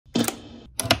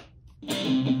In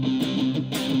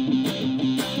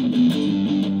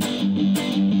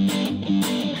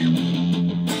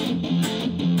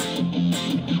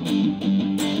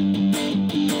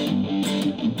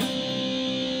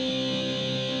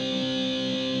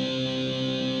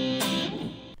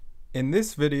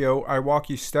this video, I walk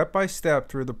you step by step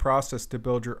through the process to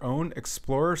build your own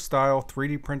Explorer-style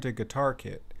 3D printed guitar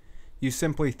kit. You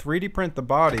simply 3D print the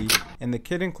body, and the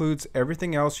kit includes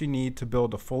everything else you need to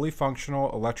build a fully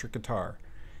functional electric guitar.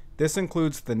 This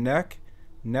includes the neck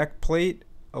plate,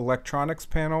 electronics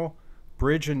panel,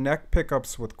 bridge and neck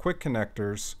pickups with quick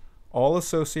connectors, all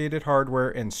associated hardware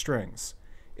and strings.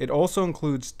 It also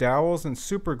includes dowels and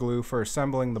super glue for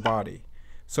assembling the body.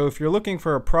 So if you're looking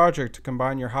for a project to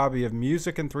combine your hobby of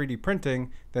music and 3D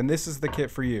printing, then this is the kit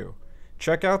for you.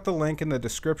 Check out the link in the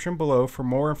description below for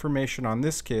more information on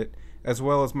this kit, as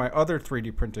well as my other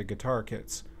 3D printed guitar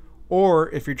kits. Or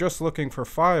if you're just looking for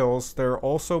files, there are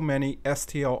also many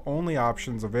STL only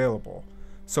options available.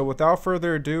 So without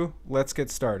further ado, let's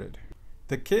get started.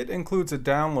 The kit includes a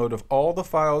download of all the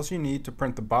files you need to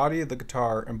print the body of the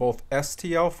guitar in both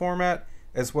STL format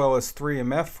as well as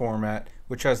 3MF format,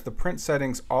 which has the print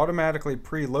settings automatically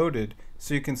preloaded,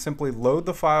 so you can simply load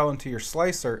the file into your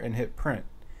slicer and hit print.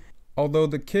 Although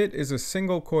the kit is a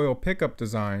single coil pickup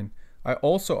design, I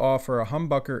also offer a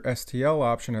humbucker STL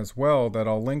option as well that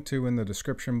I'll link to in the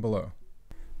description below.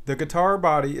 The guitar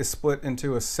body is split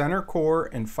into a center core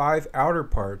and 5 outer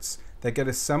parts that get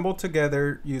assembled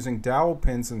together using dowel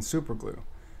pins and superglue.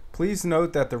 Please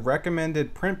note that the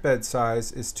recommended print bed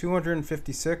size is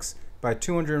 256 by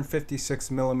 256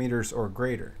 millimeters or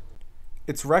greater.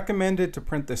 It's recommended to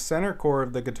print the center core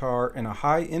of the guitar in a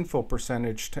high infill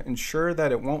percentage to ensure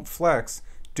that it won't flex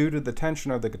due to the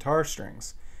tension of the guitar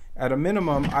strings. At a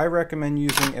minimum, I recommend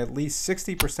using at least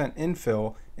 60%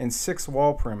 infill and 6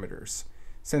 wall perimeters.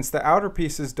 Since the outer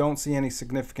pieces don't see any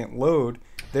significant load,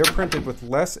 they're printed with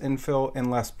less infill and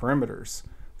less perimeters.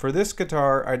 For this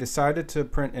guitar, I decided to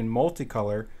print in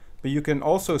multicolor, but you can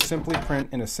also simply print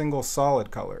in a single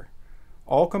solid color.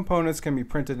 All components can be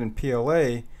printed in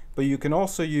PLA, but you can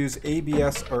also use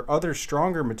ABS or other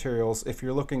stronger materials if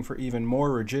you're looking for even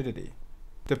more rigidity.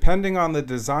 Depending on the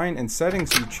design and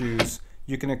settings you choose,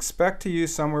 you can expect to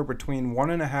use somewhere between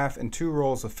 1.5 and 2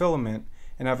 rolls of filament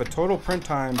and have a total print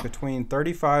time between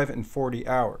 35 and 40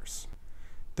 hours.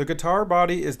 The guitar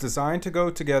body is designed to go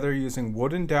together using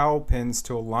wooden dowel pins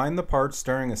to align the parts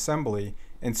during assembly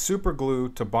and super glue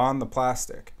to bond the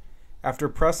plastic. After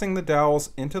pressing the dowels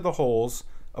into the holes,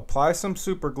 apply some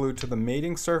super glue to the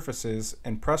mating surfaces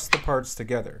and press the parts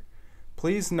together.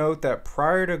 Please note that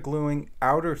prior to gluing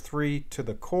outer 3 to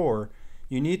the core,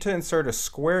 you need to insert a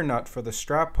square nut for the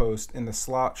strap post in the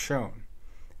slot shown.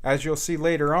 As you'll see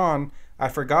later on, I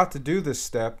forgot to do this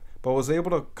step, but was able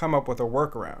to come up with a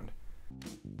workaround.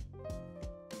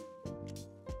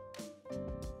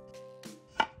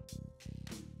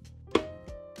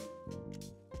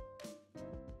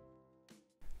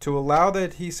 To allow the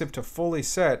adhesive to fully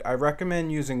set, I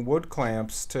recommend using wood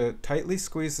clamps to tightly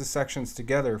squeeze the sections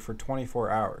together for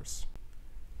 24 hours.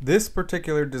 This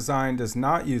particular design does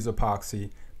not use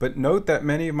epoxy, but note that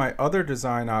many of my other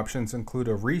design options include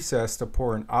a recess to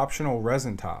pour an optional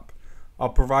resin top. I'll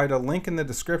provide a link in the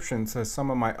description to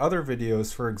some of my other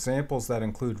videos for examples that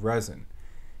include resin.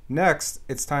 Next,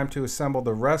 it's time to assemble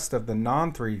the rest of the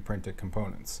non-3D printed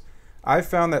components. I've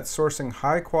found that sourcing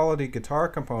high-quality guitar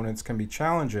components can be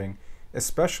challenging,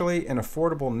 especially an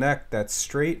affordable neck that's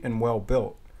straight and well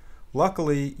built.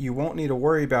 Luckily, you won't need to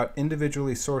worry about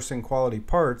individually sourcing quality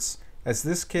parts, as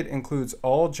this kit includes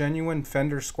all genuine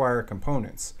Fender Squier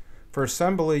components. For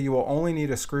assembly, you will only need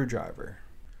a screwdriver.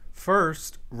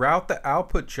 First, route the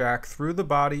output jack through the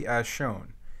body as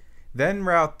shown. Then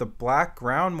route the black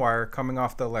ground wire coming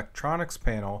off the electronics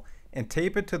panel and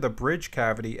tape it to the bridge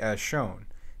cavity as shown.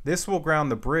 This will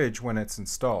ground the bridge when it's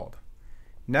installed.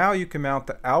 Now you can mount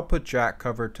the output jack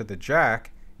cover to the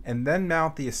jack and then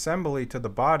mount the assembly to the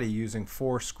body using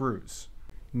 4 screws.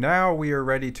 Now we are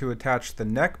ready to attach the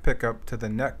neck pickup to the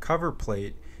neck cover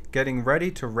plate, getting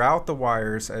ready to route the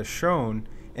wires as shown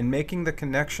and making the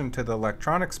connection to the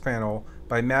electronics panel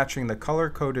by matching the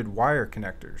color-coded wire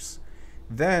connectors.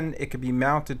 Then it can be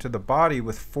mounted to the body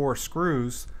with 4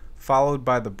 screws, followed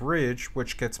by the bridge,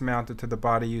 which gets mounted to the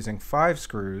body using 5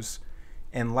 screws,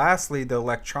 and lastly the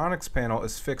electronics panel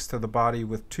is fixed to the body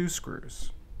with 2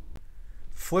 screws.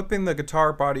 Flipping the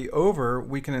guitar body over,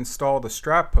 we can install the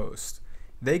strap post.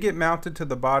 They get mounted to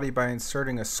the body by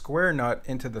inserting a square nut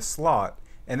into the slot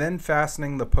and then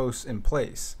fastening the posts in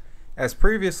place. As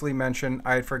previously mentioned,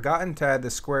 I had forgotten to add the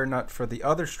square nut for the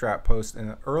other strap post in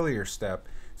an earlier step,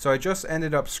 so I just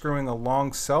ended up screwing a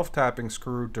long self-tapping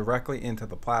screw directly into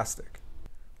the plastic.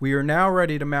 We are now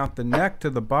ready to mount the neck to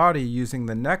the body using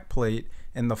the neck plate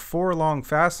and the 4 long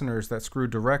fasteners that screw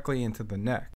directly into the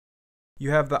neck. You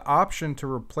have the option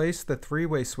to replace the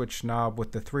 3-way switch knob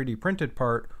with the 3D printed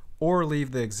part or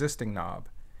leave the existing knob.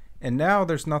 And now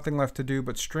there's nothing left to do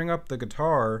but string up the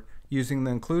guitar using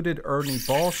the included Ernie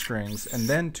ball strings and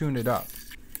then tune it up.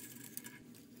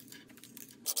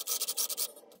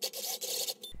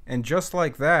 And just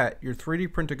like that, your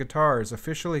 3D printed guitar is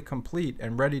officially complete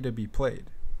and ready to be played.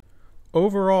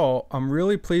 Overall, I'm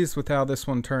really pleased with how this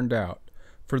one turned out.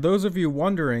 For those of you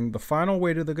wondering, the final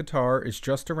weight of the guitar is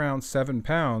just around 7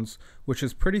 pounds, which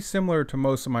is pretty similar to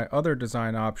most of my other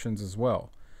design options as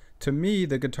well. To me,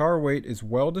 the guitar weight is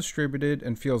well distributed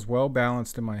and feels well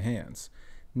balanced in my hands.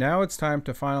 Now it's time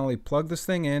to finally plug this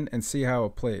thing in and see how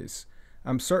it plays.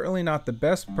 I'm certainly not the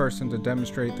best person to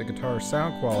demonstrate the guitar's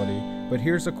sound quality, but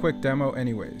here's a quick demo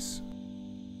anyways.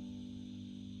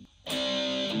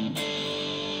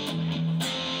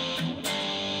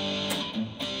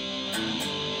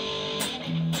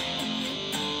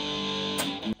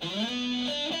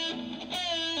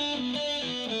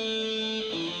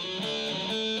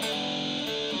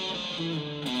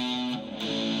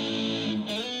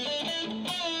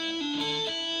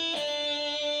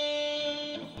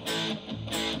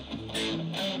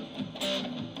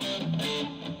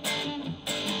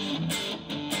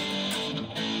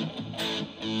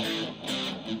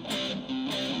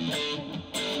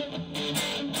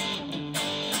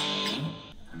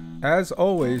 As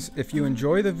always, if you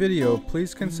enjoy the video,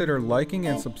 please consider liking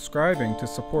and subscribing to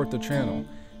support the channel.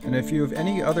 And if you have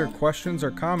any other questions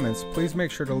or comments, please make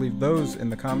sure to leave those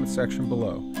in the comment section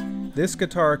below. This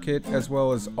guitar kit, as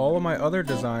well as all of my other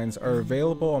designs, are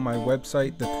available on my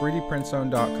website,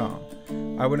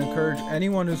 the3dprintzone.com. I would encourage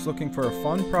anyone who's looking for a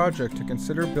fun project to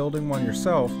consider building one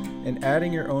yourself and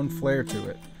adding your own flair to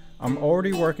it. I'm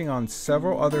already working on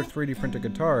several other 3D printed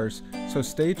guitars, so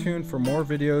stay tuned for more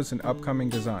videos and upcoming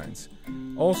designs.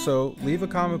 Also, leave a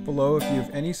comment below if you have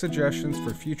any suggestions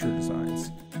for future designs.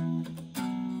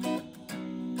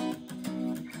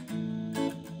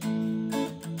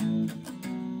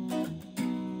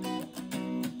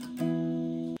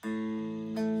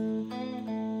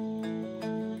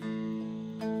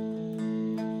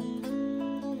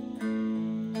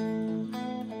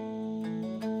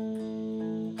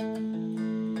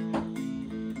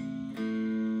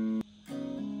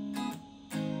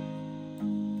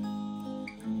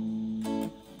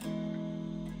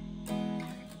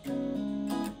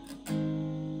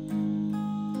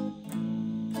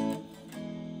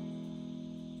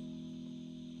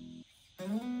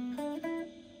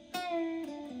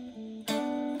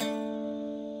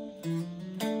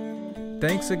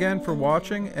 Thanks again for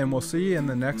watching, and we'll see you in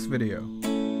the next video.